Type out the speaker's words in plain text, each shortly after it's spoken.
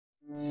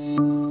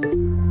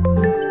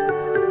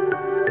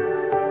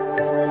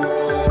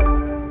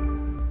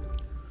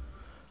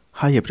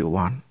Hi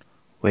everyone,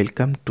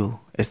 welcome to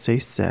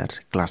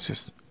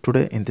shsirclasses.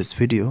 Today in this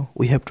video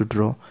we have to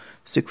draw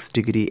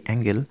 6-degree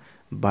angle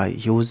by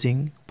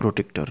using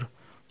protractor.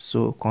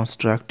 So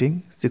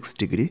constructing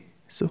 6-degree.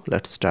 So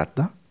let's start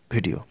the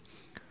video.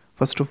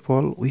 First of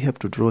all, we have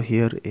to draw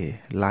here a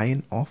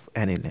line of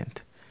any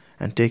length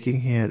and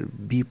taking here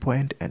B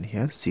point and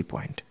here C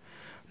point.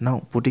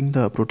 Now putting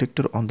the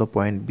protractor on the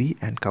point B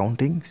and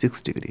counting 6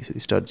 degrees. So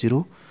we start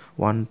 0,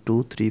 1,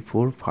 2, 3,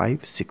 4,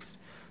 5, 6.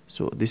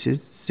 So this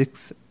is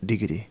 6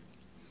 degree.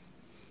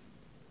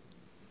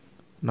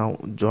 Now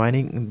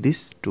joining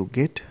this to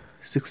get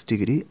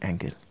 6-degree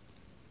angle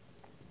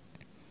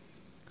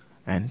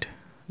and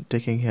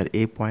taking here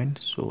A point.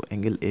 So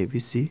angle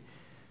ABC,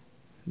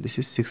 this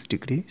is 6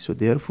 degree. So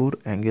therefore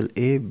angle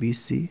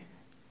ABC,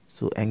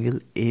 so angle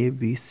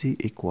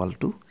ABC equal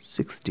to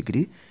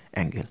 6-degree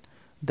angle.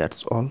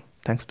 That's all.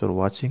 Thanks for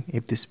watching.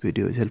 If this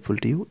video is helpful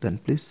to you, then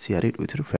please share it with your friends.